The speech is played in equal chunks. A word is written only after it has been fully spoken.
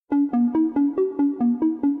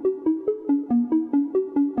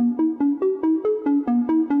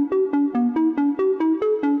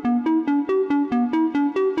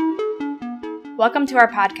Welcome to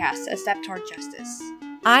our podcast, A Step Toward Justice.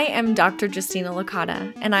 I am Dr. Justina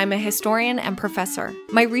Licata, and I'm a historian and professor.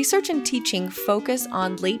 My research and teaching focus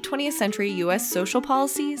on late 20th century U.S. social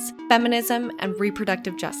policies, feminism, and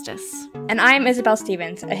reproductive justice. And I am Isabel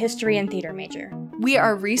Stevens, a history and theater major. We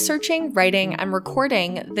are researching, writing, and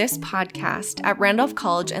recording this podcast at Randolph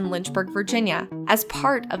College in Lynchburg, Virginia, as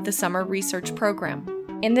part of the summer research program.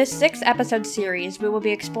 In this 6-episode series, we will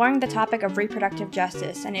be exploring the topic of reproductive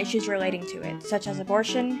justice and issues relating to it, such as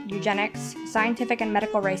abortion, eugenics, scientific and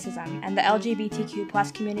medical racism, and the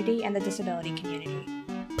LGBTQ+ community and the disability community.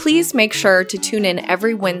 Please make sure to tune in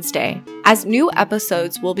every Wednesday, as new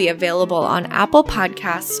episodes will be available on Apple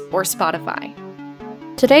Podcasts or Spotify.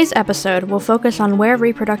 Today's episode will focus on where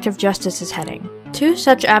reproductive justice is heading. Two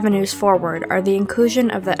such avenues forward are the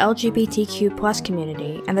inclusion of the LGBTQ+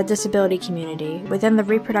 community and the disability community within the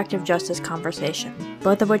reproductive justice conversation,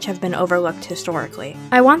 both of which have been overlooked historically.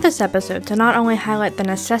 I want this episode to not only highlight the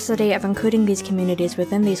necessity of including these communities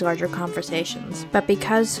within these larger conversations, but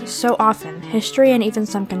because, so often, history and even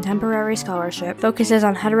some contemporary scholarship focuses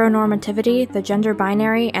on heteronormativity, the gender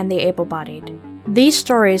binary, and the able-bodied. These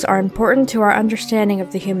stories are important to our understanding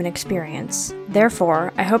of the human experience.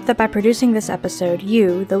 Therefore, I hope that by producing this episode,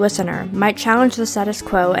 you, the listener, might challenge the status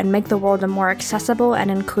quo and make the world a more accessible and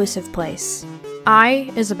inclusive place.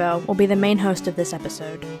 I, Isabel, will be the main host of this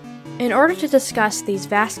episode. In order to discuss these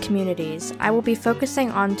vast communities, I will be focusing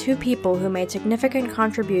on two people who made significant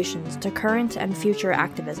contributions to current and future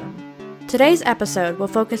activism. Today's episode will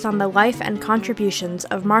focus on the life and contributions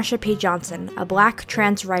of Marsha P. Johnson, a Black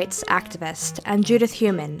trans rights activist, and Judith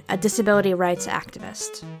Heumann, a disability rights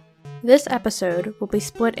activist. This episode will be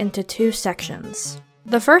split into two sections.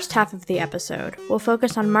 The first half of the episode will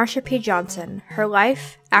focus on Marsha P. Johnson, her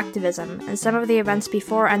life, activism, and some of the events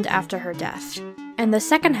before and after her death. And the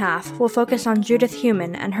second half will focus on Judith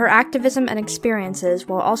Heumann and her activism and experiences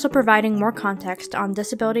while also providing more context on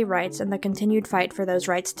disability rights and the continued fight for those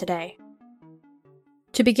rights today.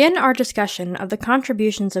 To begin our discussion of the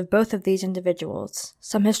contributions of both of these individuals,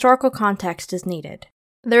 some historical context is needed.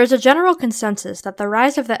 There is a general consensus that the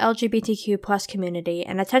rise of the LGBTQ+ community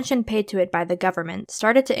and attention paid to it by the government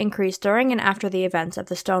started to increase during and after the events of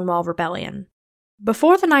the Stonewall Rebellion.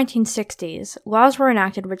 Before the 1960s, laws were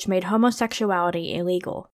enacted which made homosexuality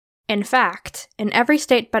illegal. In fact, in every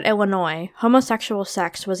state but Illinois, homosexual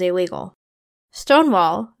sex was illegal.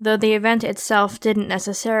 Stonewall, though the event itself didn't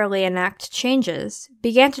necessarily enact changes,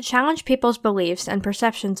 began to challenge people's beliefs and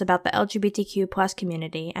perceptions about the LGBTQ+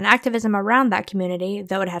 community, and activism around that community,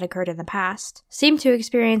 though it had occurred in the past, seemed to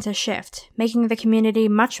experience a shift, making the community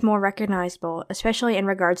much more recognizable, especially in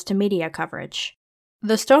regards to media coverage.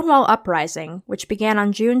 The Stonewall Uprising, which began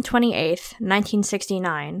on June 28,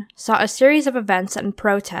 1969, saw a series of events and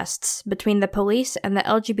protests between the police and the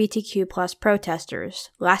LGBTQ+ protesters,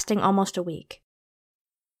 lasting almost a week.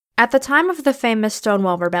 At the time of the famous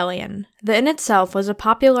Stonewall Rebellion, the Inn itself was a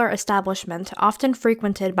popular establishment often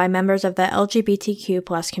frequented by members of the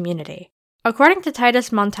LGBTQ+ community. According to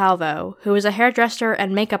Titus Montalvo, who was a hairdresser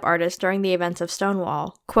and makeup artist during the events of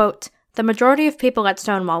Stonewall, quote, "The majority of people at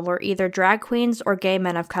Stonewall were either drag queens or gay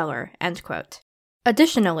men of color," end quote.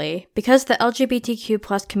 Additionally, because the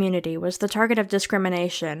LGBTQ+ community was the target of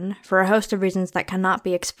discrimination, for a host of reasons that cannot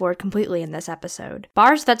be explored completely in this episode,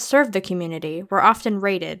 bars that served the community were often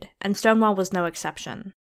raided, and Stonewall was no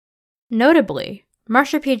exception. Notably,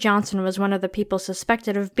 Marsha P. Johnson was one of the people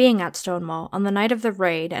suspected of being at Stonewall on the night of the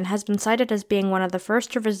raid and has been cited as being one of the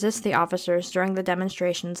first to resist the officers during the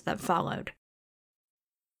demonstrations that followed.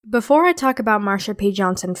 Before I talk about Marsha P.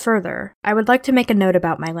 Johnson further, I would like to make a note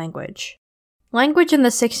about my language. Language in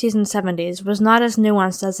the 60s and 70s was not as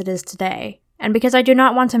nuanced as it is today, and because I do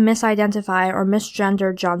not want to misidentify or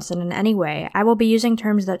misgender Johnson in any way, I will be using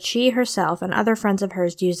terms that she herself and other friends of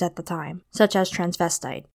hers used at the time, such as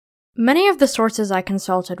transvestite. Many of the sources I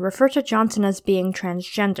consulted refer to Johnson as being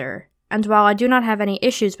transgender, and while I do not have any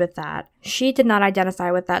issues with that, she did not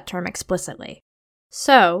identify with that term explicitly.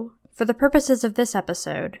 So, for the purposes of this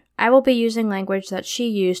episode, I will be using language that she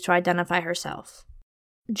used to identify herself.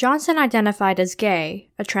 Johnson identified as gay,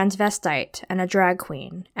 a transvestite, and a drag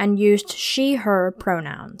queen, and used she/her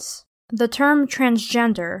pronouns. The term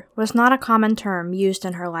transgender was not a common term used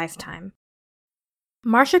in her lifetime.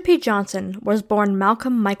 Marsha P. Johnson was born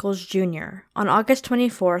Malcolm Michaels Jr. on August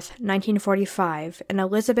 24, 1945, in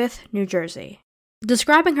Elizabeth, New Jersey.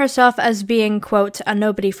 Describing herself as being, quote, a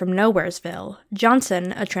nobody from Nowheresville,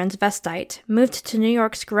 Johnson, a transvestite, moved to New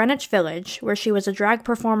York's Greenwich Village, where she was a drag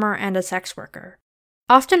performer and a sex worker.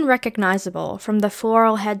 Often recognizable from the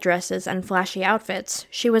floral headdresses and flashy outfits,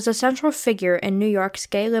 she was a central figure in New York's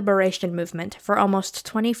gay liberation movement for almost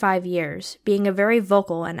 25 years, being a very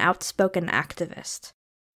vocal and outspoken activist.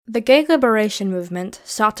 The gay liberation movement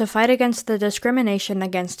sought to fight against the discrimination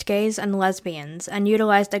against gays and lesbians and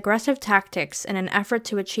utilized aggressive tactics in an effort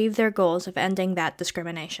to achieve their goals of ending that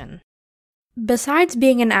discrimination. Besides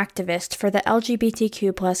being an activist for the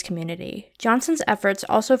LGBTQ+ community, Johnson's efforts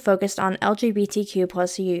also focused on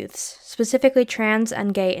LGBTQ+ youths, specifically trans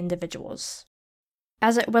and gay individuals.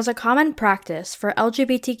 As it was a common practice for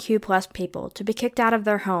LGBTQ+ people to be kicked out of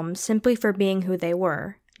their homes simply for being who they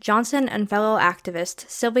were, Johnson and fellow activist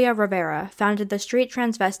Sylvia Rivera founded the Street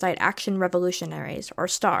Transvestite Action Revolutionaries, or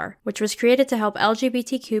STAR, which was created to help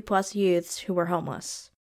LGBTQ+ youths who were homeless.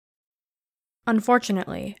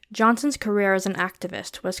 Unfortunately, Johnson's career as an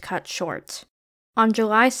activist was cut short. On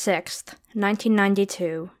July 6,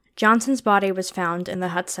 1992, Johnson's body was found in the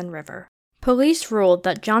Hudson River. Police ruled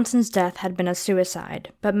that Johnson's death had been a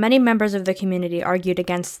suicide, but many members of the community argued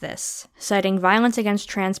against this, citing violence against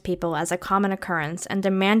trans people as a common occurrence and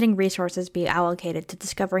demanding resources be allocated to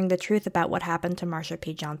discovering the truth about what happened to Marsha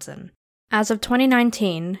P. Johnson. As of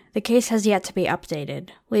 2019, the case has yet to be updated,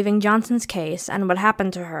 leaving Johnson's case and what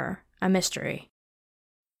happened to her a mystery.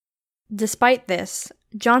 Despite this,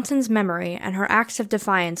 Johnson's memory and her acts of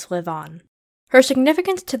defiance live on. Her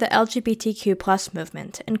significance to the LGBTQ+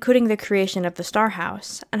 movement, including the creation of the Star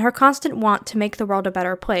House, and her constant want to make the world a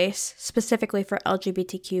better place, specifically for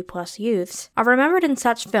LGBTQ+ youths, are remembered in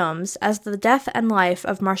such films as The Death and Life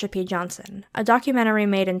of Marsha P. Johnson, a documentary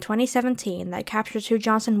made in 2017 that captures who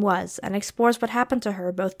Johnson was and explores what happened to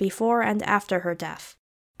her both before and after her death.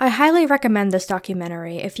 I highly recommend this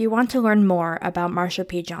documentary if you want to learn more about Marsha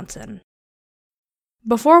P. Johnson.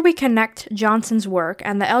 Before we connect Johnson's work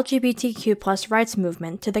and the LGBTQ+ rights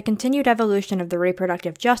movement to the continued evolution of the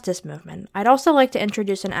reproductive justice movement, I'd also like to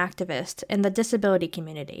introduce an activist in the disability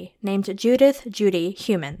community named Judith Judy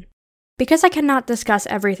Heumann. Because I cannot discuss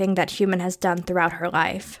everything that Heumann has done throughout her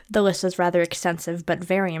life, the list is rather extensive but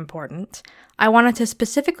very important, I wanted to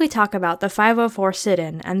specifically talk about the 504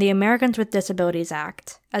 sit-in and the Americans with Disabilities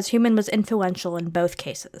Act, as Heumann was influential in both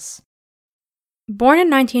cases. Born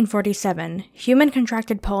in 1947, Heumann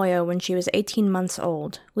contracted polio when she was 18 months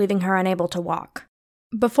old, leaving her unable to walk.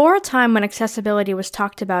 Before a time when accessibility was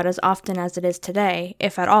talked about as often as it is today,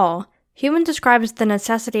 if at all, Heumann describes the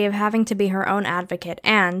necessity of having to be her own advocate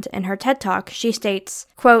and, in her TED Talk, she states,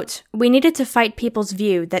 quote, "We needed to fight people's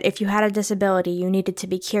view that if you had a disability you needed to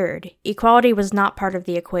be cured. Equality was not part of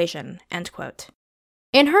the equation," end quote.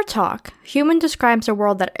 In her talk, Heumann describes a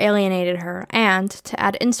world that alienated her and, to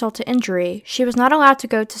add insult to injury, she was not allowed to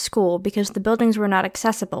go to school because the buildings were not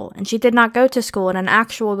accessible, and she did not go to school in an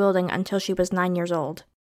actual building until she was 9 years old.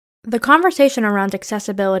 The conversation around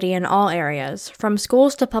accessibility in all areas, from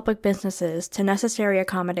schools to public businesses to necessary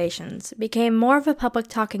accommodations, became more of a public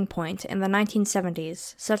talking point in the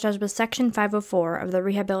 1970s, such as with Section 504 of the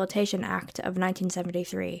Rehabilitation Act of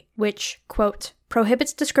 1973, which, quote,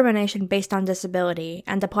 prohibits discrimination based on disability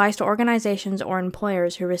and applies to organizations or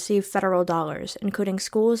employers who receive federal dollars, including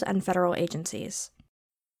schools and federal agencies.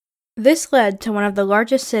 This led to one of the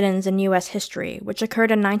largest sit-ins in U.S. history, which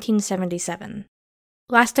occurred in 1977.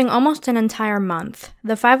 Lasting almost an entire month,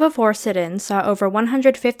 the 504 sit-in saw over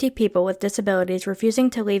 150 people with disabilities refusing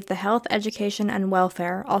to leave the Health, Education, and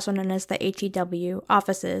Welfare, also known as the HEW,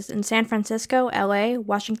 offices in San Francisco, LA,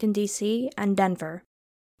 Washington, D.C., and Denver.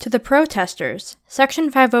 To the protesters,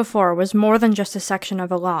 Section 504 was more than just a section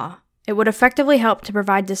of a law. It would effectively help to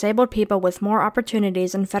provide disabled people with more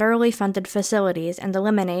opportunities in federally funded facilities and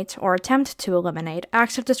eliminate, or attempt to eliminate,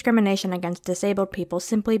 acts of discrimination against disabled people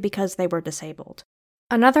simply because they were disabled.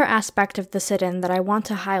 Another aspect of the sit-in that I want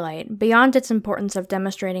to highlight, beyond its importance of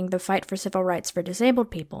demonstrating the fight for civil rights for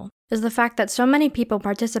disabled people, is the fact that so many people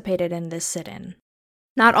participated in this sit-in.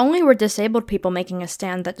 Not only were disabled people making a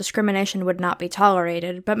stand that discrimination would not be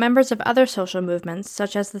tolerated, but members of other social movements,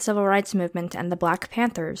 such as the Civil Rights Movement and the Black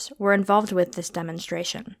Panthers, were involved with this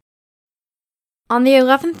demonstration. On the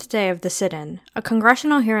 11th day of the sit-in, a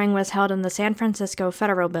congressional hearing was held in the San Francisco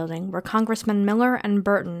Federal Building where Congressmen Miller and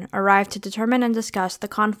Burton arrived to determine and discuss the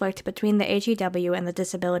conflict between the HEW and the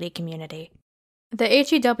disability community. The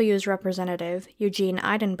HEW's representative, Eugene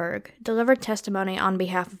Eidenberg, delivered testimony on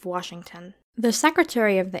behalf of Washington. The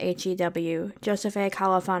secretary of the HEW, Joseph A.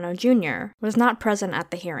 Califano Jr., was not present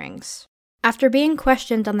at the hearings. After being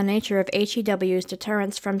questioned on the nature of HEW's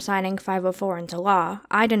deterrence from signing 504 into law,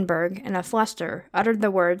 Eidenberg, in a fluster, uttered the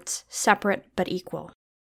words, "separate but equal."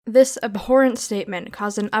 This abhorrent statement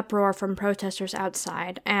caused an uproar from protesters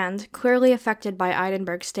outside, and, clearly affected by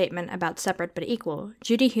Eidenberg's statement about separate but equal,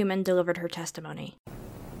 Judy Heumann delivered her testimony.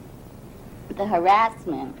 The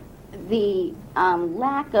harassment, the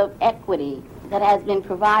lack of equity that has been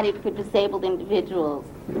provided for disabled individuals,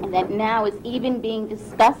 and that now is even being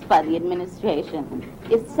discussed by the administration,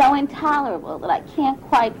 is so intolerable that I can't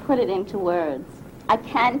quite put it into words. I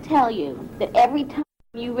can tell you that every time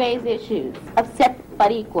you raise issues of separate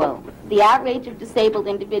but equal, the outrage of disabled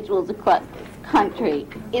individuals across this country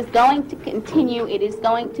is going to continue. It is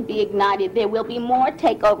going to be ignited. There will be more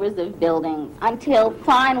takeovers of buildings until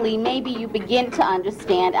finally maybe you begin to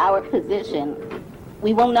understand our position.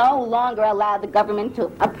 We will no longer allow the government to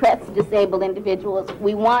oppress disabled individuals.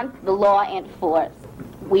 We want the law enforced.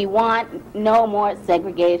 We want no more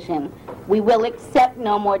segregation. We will accept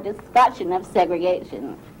no more discussion of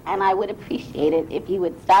segregation. And I would appreciate it if you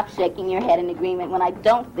would stop shaking your head in agreement when I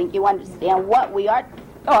don't think you understand what we are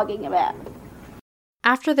talking about.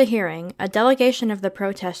 After the hearing, a delegation of the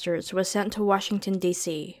protesters was sent to Washington,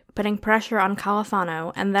 D.C., putting pressure on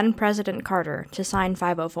Califano and then-President Carter to sign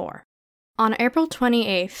 504. On April 28,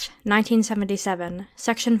 1977,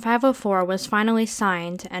 Section 504 was finally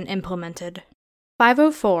signed and implemented.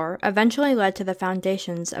 504 eventually led to the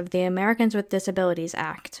foundations of the Americans with Disabilities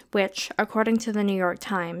Act, which, according to the New York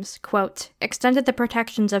Times, quote, extended the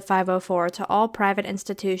protections of 504 to all private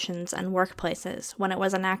institutions and workplaces when it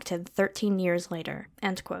was enacted 13 years later,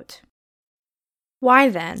 end quote. Why,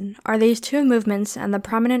 then, are these two movements and the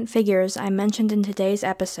prominent figures I mentioned in today's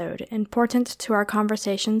episode important to our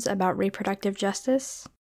conversations about reproductive justice?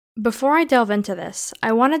 Before I delve into this,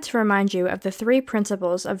 I wanted to remind you of the three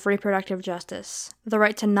principles of reproductive justice: the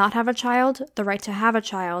right to not have a child, the right to have a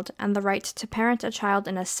child, and the right to parent a child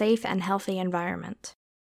in a safe and healthy environment.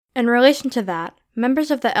 In relation to that,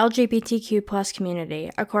 members of the LGBTQ+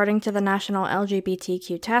 community, according to the National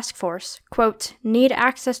LGBTQ Task Force, quote, need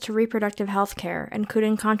access to reproductive health care,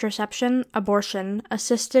 including contraception, abortion,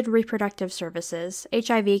 assisted reproductive services,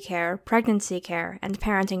 HIV care, pregnancy care, and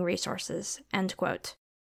parenting resources, end quote.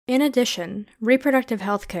 In addition, reproductive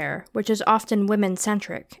health care, which is often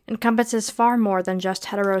women-centric, encompasses far more than just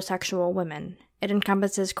heterosexual women. It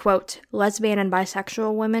encompasses, quote, lesbian and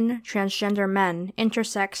bisexual women, transgender men,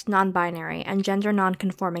 intersex, non-binary, and gender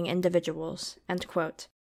non-conforming individuals, end quote.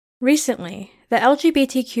 Recently, the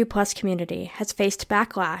LGBTQ+ community has faced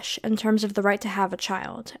backlash in terms of the right to have a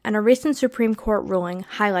child, and a recent Supreme Court ruling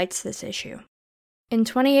highlights this issue. In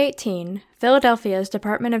 2018, Philadelphia's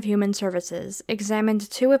Department of Human Services examined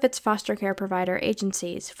two of its foster care provider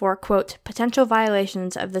agencies for, quote, potential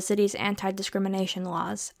violations of the city's anti-discrimination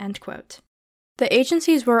laws, end quote. The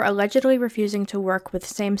agencies were allegedly refusing to work with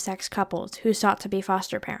same-sex couples who sought to be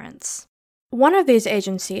foster parents. One of these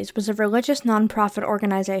agencies was a religious nonprofit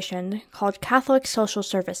organization called Catholic Social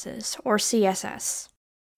Services, or CSS.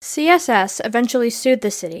 CSS eventually sued the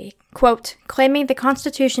city, quote, claiming the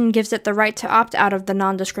Constitution gives it the right to opt out of the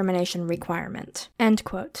non-discrimination requirement, end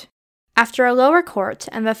quote. After a lower court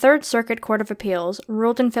and the Third Circuit Court of Appeals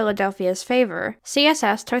ruled in Philadelphia's favor,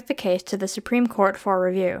 CSS took the case to the Supreme Court for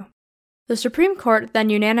review. The Supreme Court then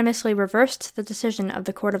unanimously reversed the decision of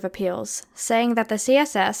the Court of Appeals, saying that the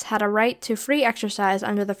CSS had a right to free exercise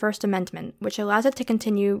under the First Amendment, which allows it to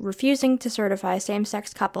continue refusing to certify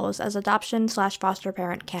same-sex couples as adoption/foster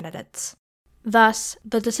parent candidates. Thus,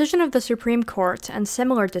 the decision of the Supreme Court and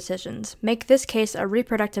similar decisions make this case a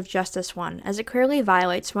reproductive justice one, as it clearly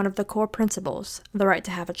violates one of the core principles, the right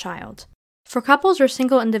to have a child. For couples or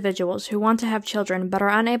single individuals who want to have children but are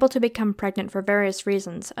unable to become pregnant for various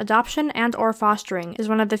reasons, adoption and/or fostering is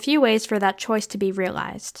one of the few ways for that choice to be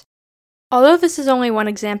realized. Although this is only one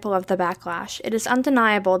example of the backlash, it is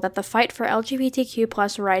undeniable that the fight for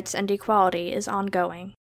LGBTQ+ rights and equality is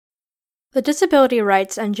ongoing. The disability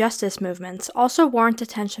rights and justice movements also warrant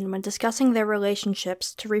attention when discussing their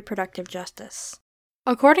relationships to reproductive justice.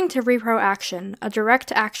 According to Repro Action, a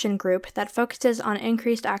direct action group that focuses on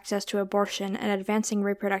increased access to abortion and advancing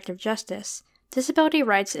reproductive justice, disability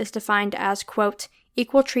rights is defined as, quote,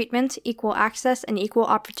 equal treatment, equal access, and equal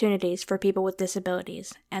opportunities for people with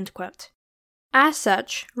disabilities, end quote. As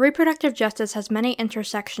such, reproductive justice has many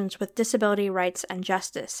intersections with disability rights and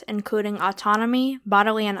justice, including autonomy,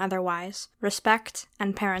 bodily and otherwise, respect,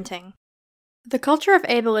 and parenting. The culture of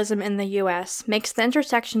ableism in the U.S. makes the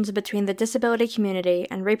intersections between the disability community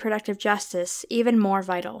and reproductive justice even more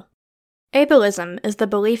vital. Ableism is the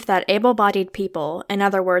belief that able-bodied people, in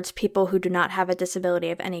other words, people who do not have a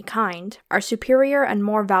disability of any kind, are superior and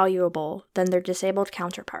more valuable than their disabled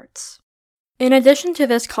counterparts. In addition to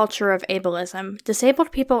this culture of ableism,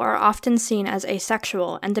 disabled people are often seen as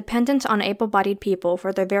asexual and dependent on able-bodied people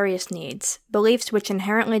for their various needs, beliefs which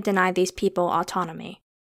inherently deny these people autonomy.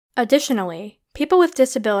 Additionally, people with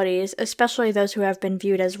disabilities, especially those who have been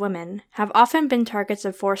viewed as women, have often been targets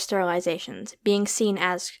of forced sterilizations, being seen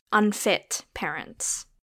as unfit parents.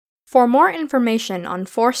 For more information on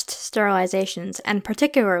forced sterilizations, and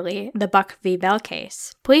particularly the Buck v. Bell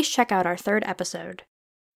case, please check out our 3rd episode.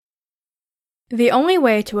 The only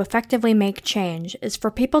way to effectively make change is for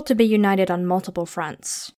people to be united on multiple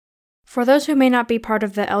fronts. For those who may not be part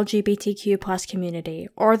of the LGBTQ+ community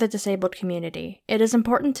or the disabled community, it is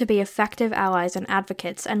important to be effective allies and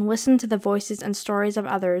advocates and listen to the voices and stories of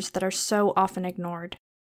others that are so often ignored.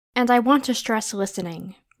 And I want to stress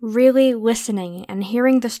listening. Really listening and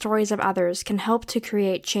hearing the stories of others can help to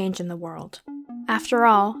create change in the world. After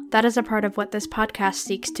all, that is a part of what this podcast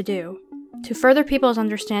seeks to do. To further people's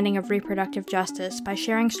understanding of reproductive justice by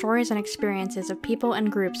sharing stories and experiences of people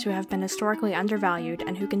and groups who have been historically undervalued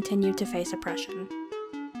and who continue to face oppression.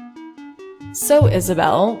 So,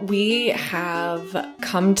 Isabel, we have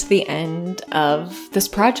come to the end of this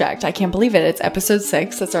project. I can't believe it. It's episode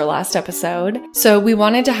 6. It's our last episode. So we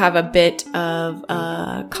wanted to have a bit of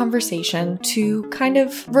a conversation to kind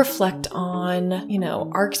of reflect on,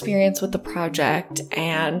 our experience with the project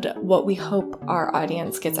and what we hope our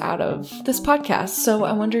audience gets out of this podcast. So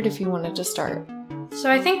I wondered if you wanted to start. So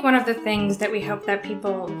I think one of the things that we hope that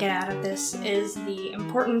people get out of this is the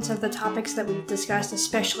importance of the topics that we've discussed,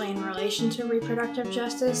 especially in relation to reproductive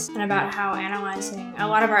justice, and about how a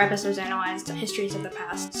lot of our episodes analyzed histories of the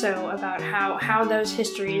past. So about how those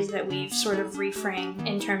histories that we've sort of reframed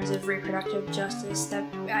in terms of reproductive justice, that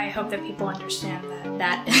I hope that people understand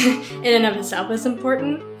that in and of itself is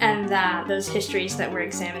important, and that those histories that we're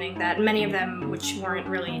examining, that many of them which weren't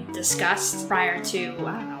really discussed prior to,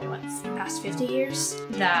 past 50 years,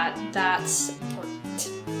 that's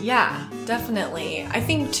important. Yeah, definitely. I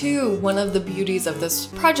think, too, one of the beauties of this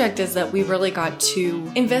project is that we really got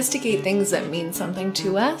to investigate things that mean something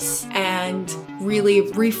to us and really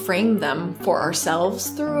reframe them for ourselves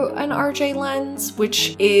through an RJ lens,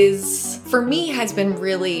 which for me, has been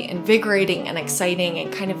really invigorating and exciting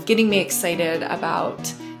and kind of getting me excited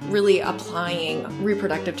about really applying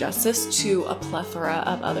reproductive justice to a plethora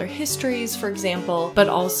of other histories, for example, but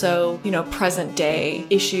also, present day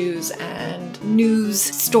issues and news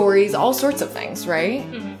stories, all sorts of things, right?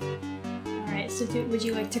 Mm-hmm. All right, so would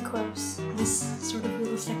you like to close this sort of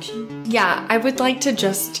little section? Yeah, I would like to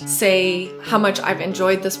just say how much I've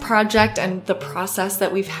enjoyed this project and the process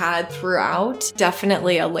that we've had throughout.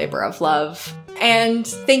 Definitely a labor of love. And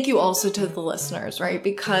thank you also to the listeners, right?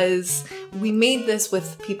 Because we made this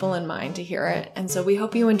with people in mind to hear it. And so we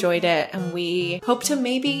hope you enjoyed it, and we hope to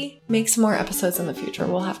maybe make some more episodes in the future.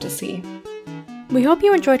 We'll have to see. We hope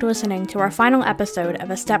you enjoyed listening to our final episode of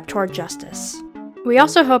A Step Toward Justice. We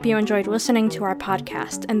also hope you enjoyed listening to our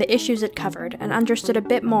podcast and the issues it covered and understood a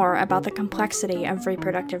bit more about the complexity of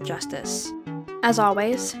reproductive justice. As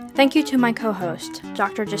always, thank you to my co-host,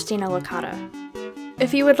 Dr. Justina Licata.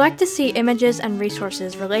 If you would like to see images and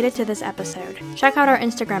resources related to this episode, check out our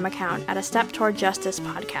Instagram account at A Step Toward Justice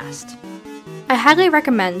Podcast. I highly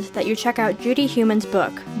recommend that you check out Judy Human's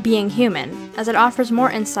book, Being Human, as it offers more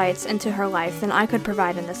insights into her life than I could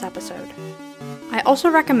provide in this episode. I also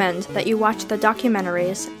recommend that you watch the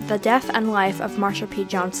documentaries The Death and Life of Marsha P.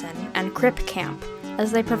 Johnson and Crip Camp,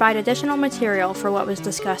 as they provide additional material for what was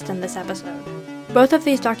discussed in this episode. Both of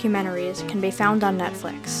these documentaries can be found on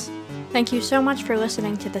Netflix. Thank you so much for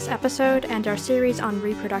listening to this episode and our series on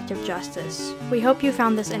reproductive justice. We hope you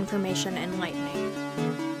found this information enlightening.